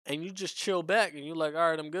 and you just chill back and you're like, all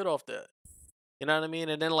right, I'm good off that. You know what I mean?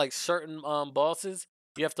 And then like certain bosses,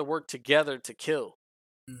 you have to work together to kill.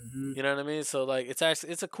 Mm-hmm. You know what I mean? So like,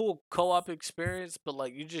 it's a cool co-op experience, but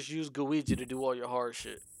like you just use Gooigi to do all your hard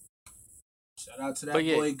shit. Shout out to But that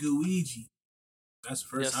yeah, boy Luigi. That's the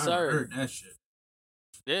first yes time I ever sir. heard that shit.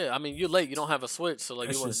 Yeah, I mean you're late. You don't have a Switch, so like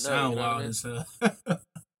That you shit wouldn't know. You sound know what I wild mean? as hell.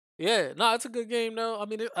 Yeah, no, it's a good game though. I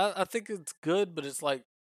mean, I think it's good, but it's like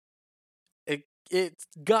it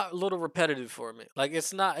got a little repetitive for me. Like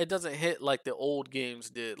it doesn't hit like the old games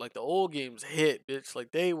did. Like the old games hit, bitch.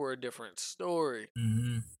 Like they were a different story.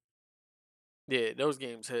 Mm-hmm. Yeah, those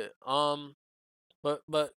games hit.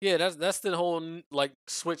 But yeah, that's the whole like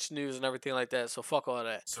Switch news and everything like that. So fuck all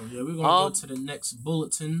that. So yeah, we're gonna go Um, to the next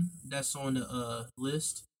bulletin that's on the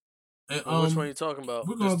list. And, well, which one are you talking about?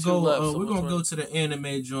 we're There's gonna two left. go So which one? to the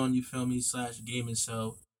anime John, you feel me, / gaming.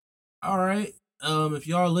 So all right. If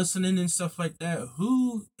y'all listening and stuff like that,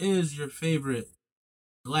 who is your favorite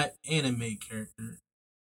black anime character?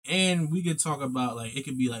 And we could talk about like it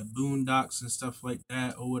could be like Boondocks and stuff like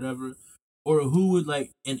that or whatever. Or who would like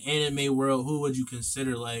in anime world, who would you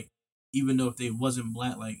consider like even though if they wasn't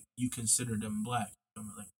black, like you consider them black.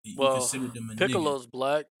 Like you Well, consider them a nigga. Piccolo's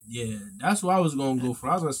black. Yeah, that's what I was gonna go for.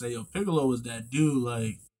 I was gonna say, yo, Piccolo was that dude.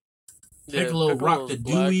 Like Yeah, Piccolo rocked Piccolo's the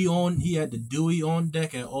black. Dewey on. He had the Dewey on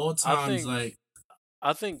deck at all I times. think Like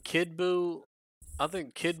I think Kid Buu, I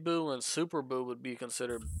think Kid Buu and Super Buu would be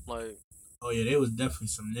considered like. Oh yeah, there was definitely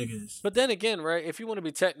some niggas. But then again, right? If you want to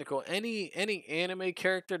be technical, any anime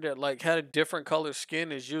character that like had a different color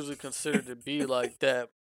skin is usually considered to be like that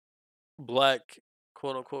black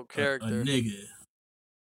quote unquote A character. nigga.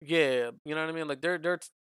 Yeah, you know what I mean. Like they're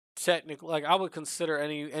technical. Like I would consider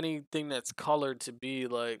anything that's colored to be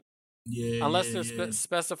like Yeah, unless yeah, they're yeah.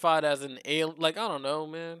 specified as an alien. Like I don't know,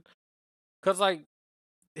 man. Cause like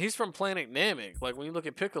he's from Planet Namek. Like when you look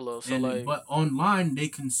at Piccolo, so And like but online they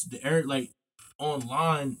consider like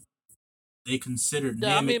online they consider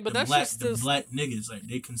yeah, I mean, Namek but that's just the this. black niggas. Like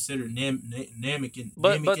they consider But the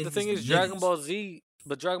Namekins thing the is, Dragon niggas. Ball Z,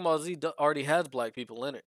 but Dragon Ball Z already has black people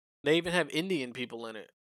in it. They even have Indian people in it.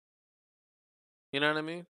 You know what I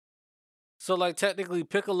mean? So like technically,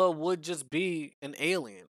 Piccolo would just be an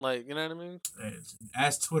alien. Like you know what I mean? Hey,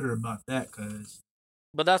 ask Twitter about that, cause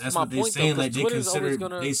But that's that's my what they point though, saying. because Like they Twitter's always consider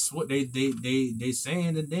gonna. they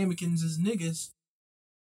saying the Namekins is niggas.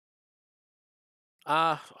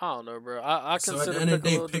 I don't know, bro. I So at the consider end of the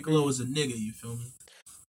day, Piccolo to Piccolo be. is a nigga. You feel me?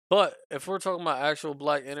 But if we're talking about actual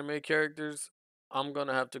black anime characters, I'm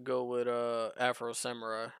gonna have to go with Afro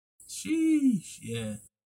Samurai. Sheesh. Yeah.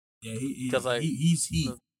 Yeah. Cause like, He's heat.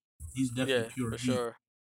 the, He's definitely yeah, pure for heat. sure.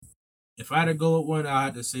 If I had to go with one, I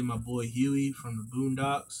had to say my boy Huey from the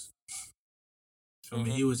Boondocks. Feel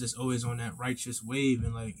me? Hmm. He was just always on that righteous wave,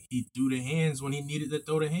 and like he threw the hands when he needed to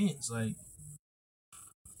throw the hands. Like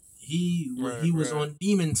Right, he was right. on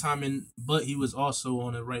demon timing, but he was also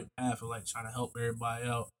on the right path of like trying to help everybody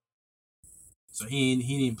out. So he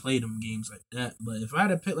didn't play them games like that. But if I had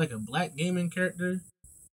to pick like a black gaming character,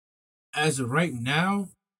 as of right now,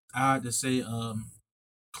 I had to say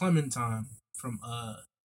Clementine from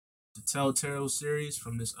the Telltale series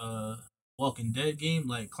from this Walking Dead game.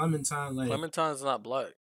 Like Clementine, like Clementine's not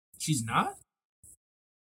black. she's not.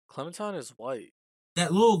 Clementine is white.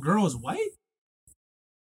 That little girl is white,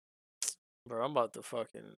 Bro, I'm about to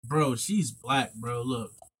fucking. bro. She's black, bro.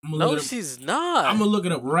 Look, I'm gonna look No, it up. she's I'm not. gonna look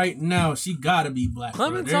it up right now. She gotta be black, bro.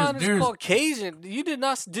 Clementine is There's, Caucasian. You did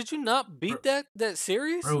not. Did you not bro, beat that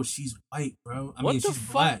series? bro. She's white, bro. I mean, What the she's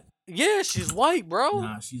fuck? black. Yeah, she's white, bro.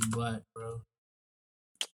 Nah, she's black, bro.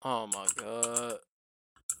 Oh my god,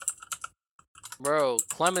 bro.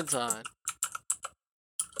 Clementine.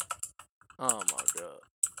 Oh my god,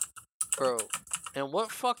 bro. In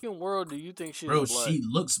what fucking world do you think she's Bro, black? she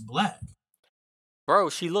looks black. Bro,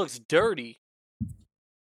 she looks dirty.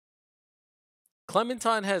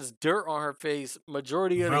 Clementine has dirt on her face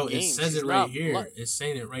majority of the Bro, it game. says She's it right not here. black. It's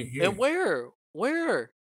saying it right here. And where?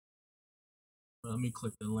 Where? Let me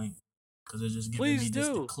click the link because it's just giving Please me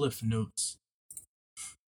just the do. cliff notes.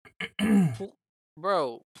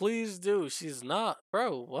 Bro, please do. She's not.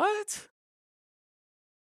 Bro, what?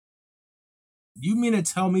 You mean to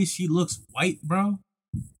tell me she looks white, bro?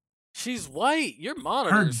 She's white. Your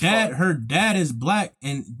monitor is fucked. Her dad is black,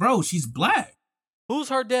 and bro, she's black. Who's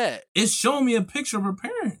her dad? It's showing me a picture of her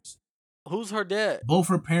parents. Who's her dad? Both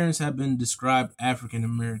her parents have been described African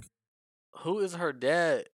American. Who is her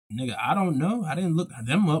dad? Nigga, I don't know. I didn't look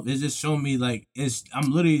them up. It's just showing me like it's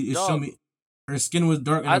showing Dog, me her skin was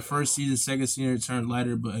dark in I the first season, second season it turned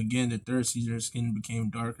lighter, but again the third season her skin became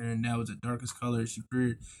darker and that was the darkest color she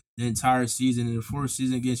appeared the entire season. In the fourth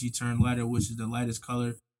season again she turned lighter, which is the lightest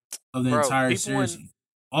color of the bro, entire people series. in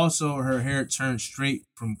Also her hair turned straight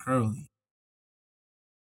from curly.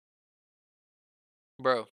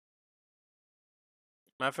 bro.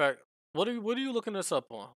 Matter of fact, what are you looking this up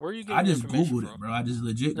on? Where are you I getting your just information Googled from? it, bro. I just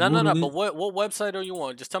legit No. Googled But it. what website are you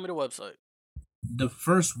on? Just tell me the website. The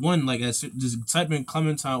first one, like I said, just type in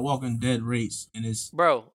Clementine Walking Dead race and it's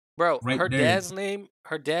Bro, right her there.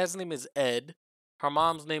 her dad's name is Ed. Her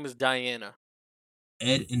mom's name is Diana.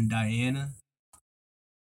 Ed and Diana.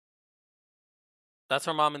 That's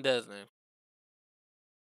her mom and dad's name.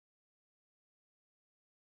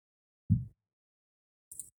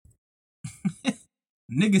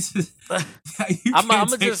 Niggas, you I'm can't I'ma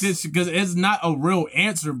take just this because it's not a real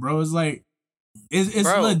answer, bro. It's like it's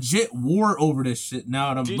bro. legit war over this shit. Now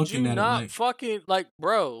that I'm Did looking you at it, not like, fucking like,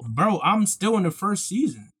 bro? I'm still in the first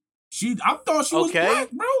season. I thought she was Okay.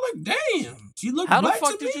 black, bro. Like, damn, she looked How the black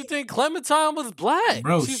fuck to did me, you think Clementine was black?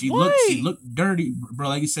 bro. She's She white. looked dirty, bro.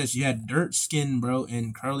 Like you said, she had dirt skin, bro,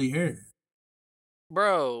 and curly hair.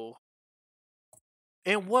 Bro.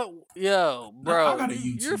 And what, yo, Nah, I bro, gotta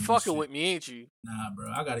you're YouTube this fucking shit. with me, ain't you? Nah, bro,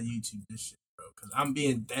 I gotta YouTube this shit, bro, because I'm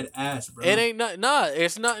being dead ass, bro. It ain't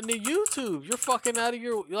it's nothing to YouTube. You're fucking out of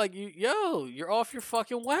your you're off your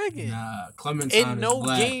fucking wagon. Nah, Clementine In is no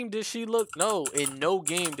black. game did she look in no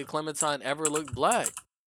game did Clementine ever look black.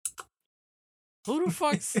 Who the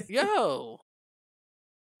fuck's yo?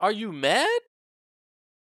 Are you mad?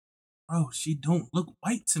 Bro, she don't look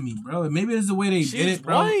white to me, bro. Maybe it's the way they did She's it,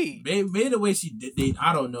 bro. white. Maybe the way she did they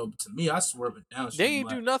I don't know. But to me, I swear up and down she They was ain't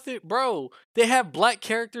black. do nothing, bro. They have black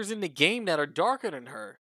characters in the game that are darker than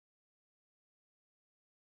her.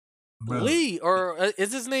 Bro. Lee, or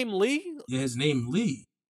is his name Lee? Yeah, his name Lee.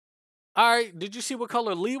 All right, did you see what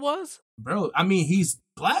color Lee was? Bro, I mean he's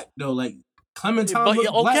black though. Like Clementine But look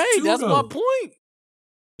black okay, too that's though. my point.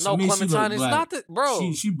 To No, me, she Clementine look is black. not the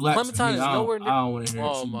bro. She black Clementine to me. is nowhere near. I don't want to hear it.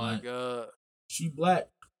 Oh She my black. god. She black.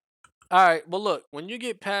 All right, well look, when you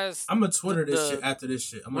get past I'm gonna Twitter this shit after this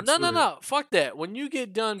shit. I'm well, gonna no, fuck that. When you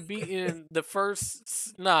get done beating the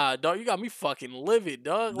first, nah, dog, you got me fucking livid,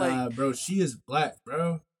 dog. Nah, Like bro, she is black,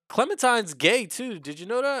 bro. Clementine's gay too. Did you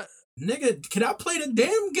know that? Nigga, can I play the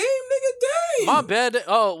damn game, nigga? Damn. My bad.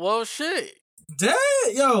 Oh well, shit. Damn,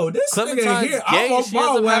 yo, this nigga Clementine's here, gay, I'm on she ends my up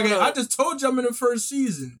having wagon. a- I just told you I'm in the first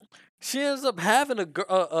season. She ends up having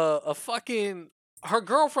a fucking her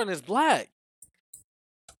girlfriend is black.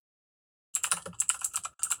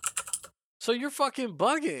 So you're fucking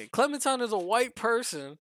bugging. Clementine is a white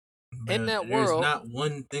person in that There's world. not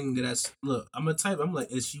one thing that look. I'm gonna type. I'm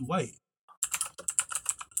like, is she white?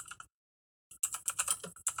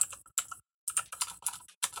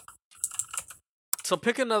 So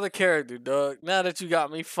pick another character, dog. Now that you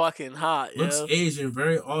got me fucking hot, Looks yo. Asian,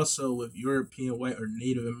 very also with European white or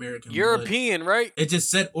Native American European, blood. right? It just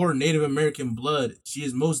said or Native American blood. She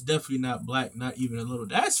is most definitely not black, not even a little.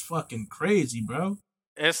 That's fucking crazy, bro.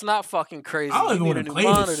 It's not fucking crazy. I don't You even need want a to new play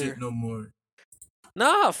monitor. this shit no more.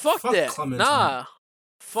 Nah, fuck that. Clementine. Nah.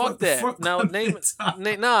 Fuck that. Fuck Now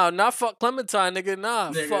nah, not fuck Clementine, nigga.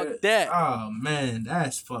 Nah, nigga, fuck that. Oh man,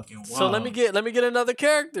 that's fucking wild. So let me get another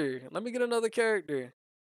character. Let me get another character.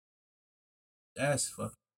 That's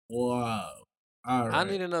fucking wow. All right. I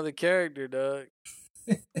need another character, dog.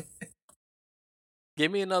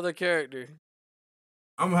 Give me another character.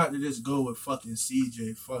 I'm gonna have to just go with fucking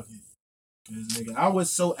CJ. Fuck it. Cause nigga, I was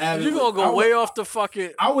so avid. You gonna go way off the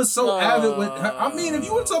fucking. I was so avid with her. I mean, if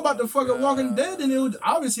you were talking about the fucking Walking Dead, then it would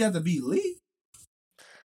obviously have to be Lee.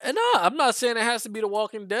 And I'm not saying it has to be the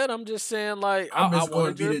Walking Dead. I'm just saying like I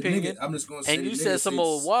wanted your opinion. I'm just gonna say. And you said some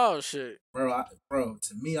old wild shit, bro.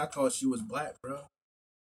 To me, I thought she was black, bro.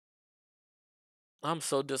 I'm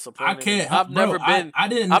so disappointed. I can't. I've never been. I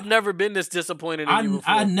didn't. I've never been this disappointed in you before.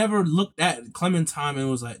 I never looked at Clementine and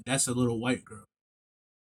was like, "That's a little white girl."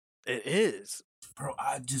 It is, bro.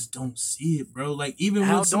 I just don't see it, bro. Like even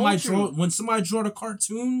How when somebody draw the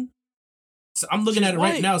cartoon, so I'm looking at it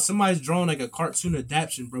right now. Somebody's drawing like a cartoon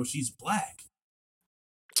adaptation, bro. She's black,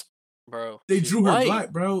 bro. They drew her white.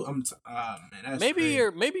 black, bro. Man, that's maybe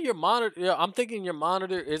crazy. your monitor. Yeah, I'm thinking your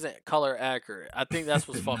monitor isn't color accurate. I think that's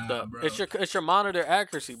what's fucked up. Bro. It's your monitor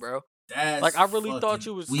accuracy, bro. That's like I really thought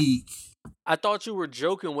you was weak. I thought you were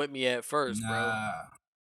joking with me at first, nah. bro.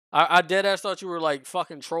 I dead ass thought you were like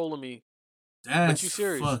fucking trolling me. That's but you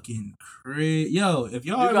serious. Fucking crazy. Yo, if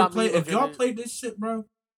y'all ever play, if y'all played this shit, bro,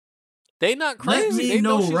 they not crazy. Let me they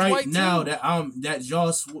know she's right white now too. that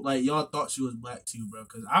y'all like y'all thought she was black too, bro.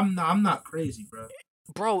 Because I'm not crazy, bro.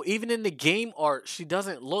 Bro, even in the game art, she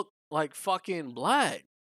doesn't look like fucking black.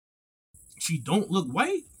 She don't look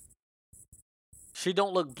white. She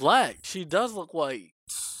don't look black. She does look white.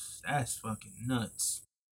 That's fucking nuts.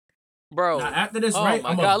 Bro, now after this, oh right?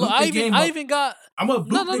 My God. Look, I even got. I'm gonna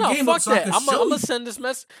boot the game fuck up so that. I'm gonna send this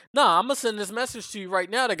message. Nah, I'm gonna send this message to you right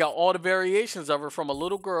now. That got all the variations of her from a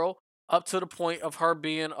little girl up to the point of her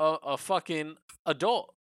being a fucking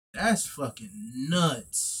adult. That's fucking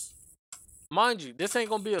nuts. Mind you, this ain't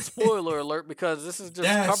gonna be a spoiler alert because this is just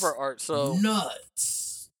cover art. So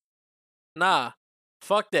nuts. Nah,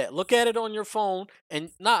 fuck that. Look at it on your phone, and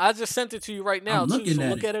I just sent it to you right now. I'm looking so at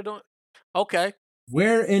look at it on. Okay.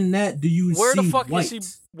 Where in that do you Where see the fuck white? is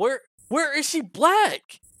she? Where is she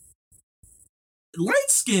black? Light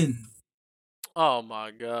skin. Oh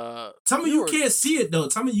my God. Tell me you can't see it though.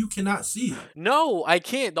 Tell me you cannot see it. No, I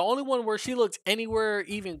can't. The only one where she looks anywhere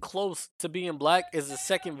even close to being black is the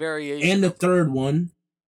second variation. And the third one.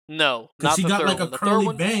 No, not she the got third like one. a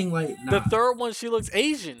curly bang. Like nah. The third one, she looks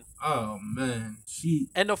Asian. Oh man,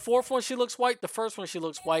 And the fourth one, she looks white. The first one, she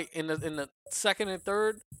looks white. In the second and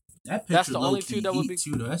third, that picture that's the only two that would be.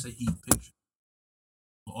 Too, though. That's a heat picture.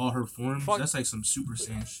 For all her forms, that's like some Super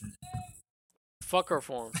Saiyan shit. Fuck her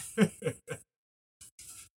form.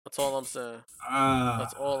 That's all I'm saying.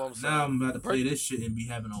 That's all I'm saying. Now I'm about to play this shit and be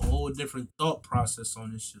having a whole different thought process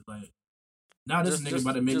on this shit. Like, now this nigga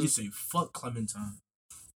about to make me say fuck Clementine.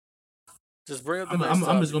 Just bring up the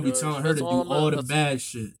I'm just gonna be telling her to do all the bad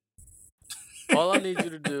shit. All I need you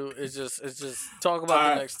to do is just talk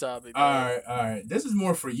about the next topic. All right. This is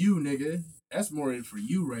more for you, nigga. That's more for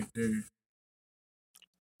you right there.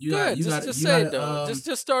 Yeah, just You say it gotta though.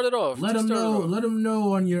 Just start it off. Just start it off. let them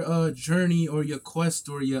know on your journey or your quest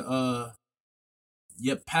or your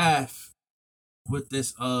path with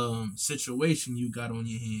this situation you got on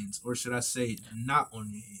your hands, or should I say not on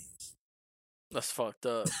your hands. That's fucked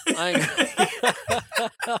up. I ain't.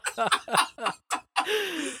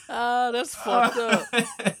 That's fucked up.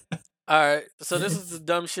 All right, so this is the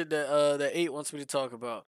dumb shit that 8 wants me to talk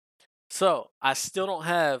about. So I still don't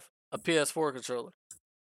have a PS4 controller.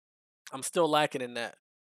 I'm still lacking in that.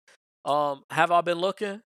 Have I been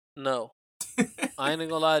looking? No, I ain't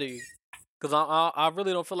gonna lie to you, cause I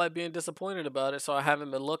really don't feel like being disappointed about it, so I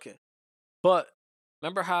haven't been looking. But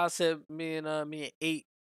remember how I said me and 8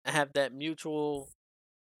 have that mutual.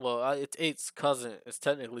 Well, it's 8's cousin. It's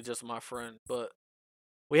technically just my friend, but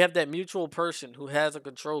we have that mutual person who has a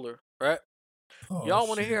controller, right? Oh Y'all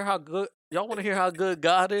want to shit. hear how good? Y'all want to hear how good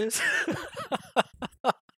God is?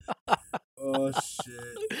 Oh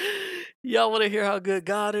shit. Y'all want to hear how good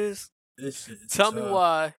God is? This shit is Tell me tough.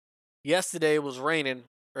 why. Yesterday it was raining,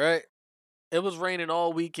 right? It was raining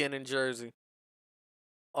all weekend in Jersey.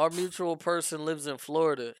 Our mutual person lives in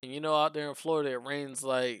Florida, and you know, out there in Florida, it rains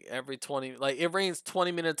like every 20, like it rains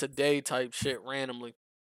 20 minutes a day type shit randomly.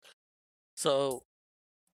 So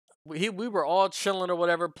we were all chilling or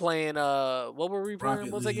whatever, playing what were we playing?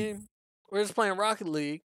 Rocket What's that League. game? We are just playing Rocket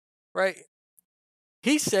League, right?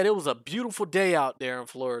 He said it was a beautiful day out there in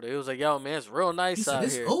Florida. It was like, yo, man, it's real He nice said out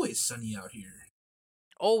it's here. always sunny out here.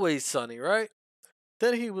 Always sunny, right?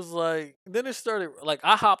 Then he was like, then it started, like,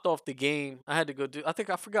 I hopped off the game. I had to go do, I think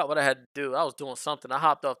I forgot what I had to do. I was doing something. I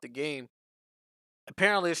hopped off the game.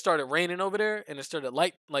 Apparently, it started raining over there and it started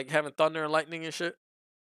like having thunder and lightning and shit.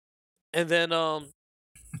 And then,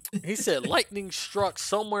 he said lightning struck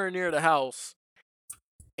somewhere near the house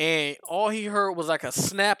and all he heard was like a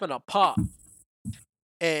snap and a pop.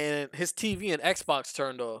 And his TV and Xbox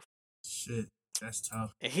turned off. Shit, that's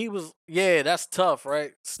tough. And he was, yeah, that's tough,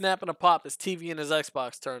 right? Snapping a pop, his TV and his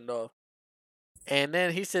Xbox turned off. And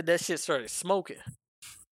then he said that shit started smoking.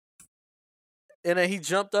 And then he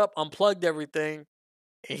jumped up, unplugged everything,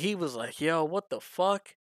 and he was like, yo, what the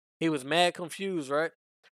fuck? He was mad confused, right?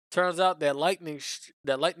 Turns out that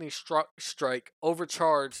strike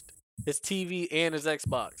overcharged his TV and his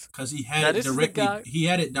Xbox. Cause he had Now it this is the directly. guy, He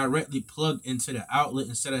had it directly plugged into the outlet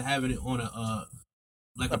instead of having it on a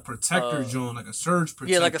like a uh, protector uh joint, like a surge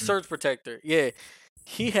yeah, like a protector. surge protector. Yeah,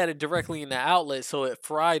 he had it directly in the outlet, so it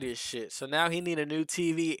fried his shit. So now he need a new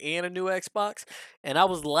TV and a new Xbox. And I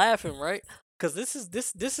was laughing, right? Because this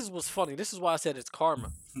is what's funny. This is why I said it's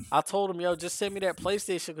karma. I told him, yo, just send me that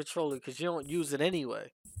PlayStation controller because you don't use it anyway,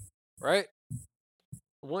 right?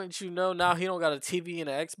 Wouldn't you know? Now he don't got a TV and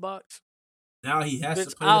an Xbox. Now he has to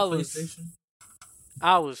Bitch, play the PlayStation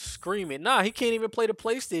I was screaming. Nah, he can't even play the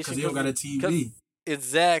PlayStation because he don't got a because TV.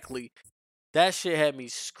 exactly. That shit had me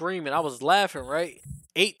screaming. I was laughing, right?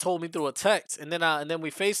 8 told me through a text, and then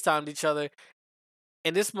we FaceTimed each other,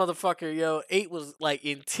 and this motherfucker, yo, 8 was like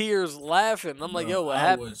in tears laughing. I'm like, Bro, yo, what I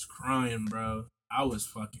happened? was crying, bro. I was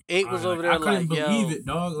fucking 8 was crying. over Like I there couldn't like, believe yo, it,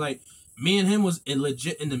 dog. Like me and him was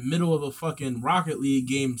legit in the middle of a fucking Rocket League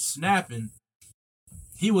game, snapping.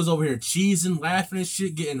 He was over here cheesing, laughing and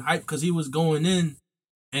shit, getting hyped because he was going in,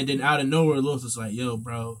 and then out of nowhere, Lewis was like, "Yo,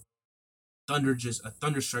 bro, a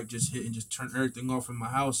thunder strike just hit and just turned everything off in my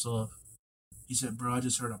house off." He said, "Bro, I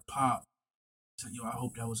just heard a pop." He said, "Yo, I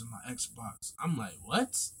hope that was in my Xbox." I'm like,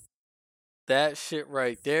 "What?" that shit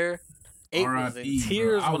right there. 8 was in R.I.P. Bro.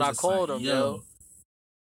 tears I when was I just like, called him, yo. "Yo,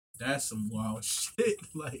 that's some wild shit."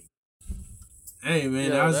 Like, hey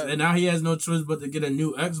man, Yo, that and now he has no choice but to get a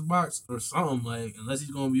new Xbox or something. Like, unless he's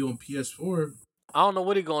gonna be on PS4. I don't know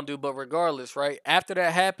what he gonna do, but regardless, right? After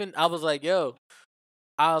that happened, I was like, yo,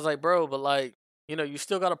 I was like, bro, but like, you know, you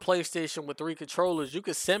still got a PlayStation with 3 controllers. You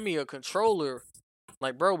could send me a controller.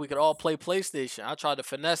 Like, bro, we could all play PlayStation. I tried to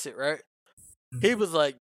finesse it, right? He was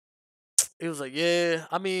like, yeah,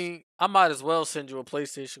 I mean, I might as well send you a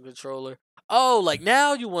PlayStation controller. Oh, like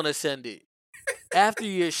now you want to send it. After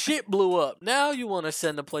your shit blew up, now you want to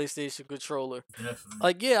send a PlayStation controller. Definitely.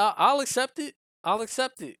 Like, yeah, I'll accept it. I'll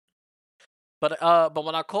accept it. But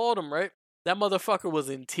when I called him, right, that motherfucker was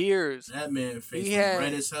in tears. That man face He was red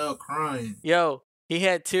had, as hell, crying. yo, he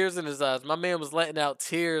had tears in his eyes. My man was letting out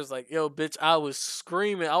tears. Like, yo, bitch, I was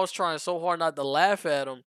screaming. I was trying so hard not to laugh at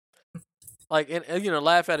him. Like, and you know,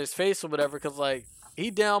 laugh at his face or whatever, because, like,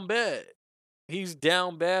 he down bad. He's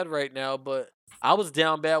down bad right now, but I was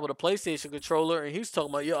down bad with a PlayStation controller, and he's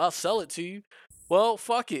talking about, yo, I'll sell it to you. Well,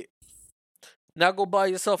 fuck it. Now go buy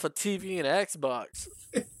yourself a TV and an Xbox.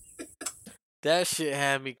 That shit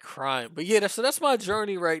had me crying. But yeah, so that's my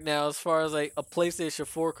journey right now as far as like a PlayStation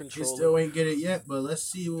 4 He controller. still ain't get it yet, but let's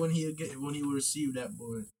see when he will receive that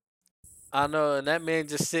boy. I know, and that man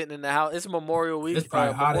just sitting in the house. It's Memorial Week, It's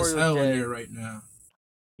probably hot as Memorial hell in Day. there right now.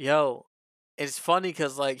 Yo, it's funny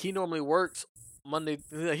because like he normally works Monday.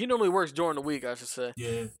 He normally works during the week, I should say.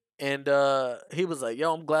 Yeah. And he was like,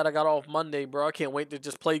 "Yo, I'm glad I got off Monday, bro. I can't wait to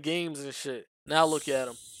just play games and shit." Now look at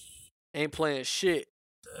him, ain't playing shit.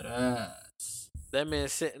 That man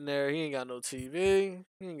sitting there, he ain't got no TV.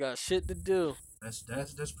 He ain't got shit to do.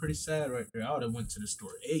 That's pretty sad right there. I would have went to the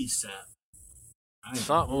store ASAP. I ain't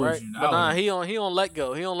Something, right? you. But nah, he on let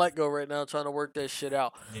go. He on let go right now, trying to work that shit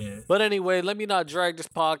out. Yeah. But anyway, let me not drag this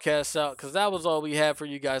podcast out because that was all we had for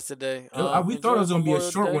you guys today. We thought it was gonna be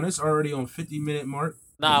a short Day. one. It's already on 50-minute mark.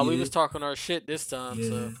 Nah, we was talking our shit this time. Yeah.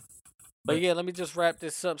 So. But yeah, let me just wrap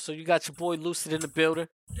this up. So you got your boy Lucid in the building.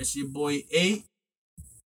 It's your boy 8.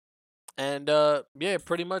 And yeah,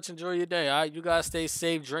 pretty much enjoy your day. All right, you guys stay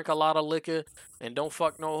safe, drink a lot of liquor, and don't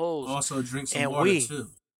fuck no hoes. Also drink some water too.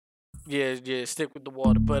 Yeah, stick with the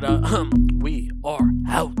water. But we are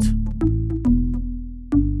out.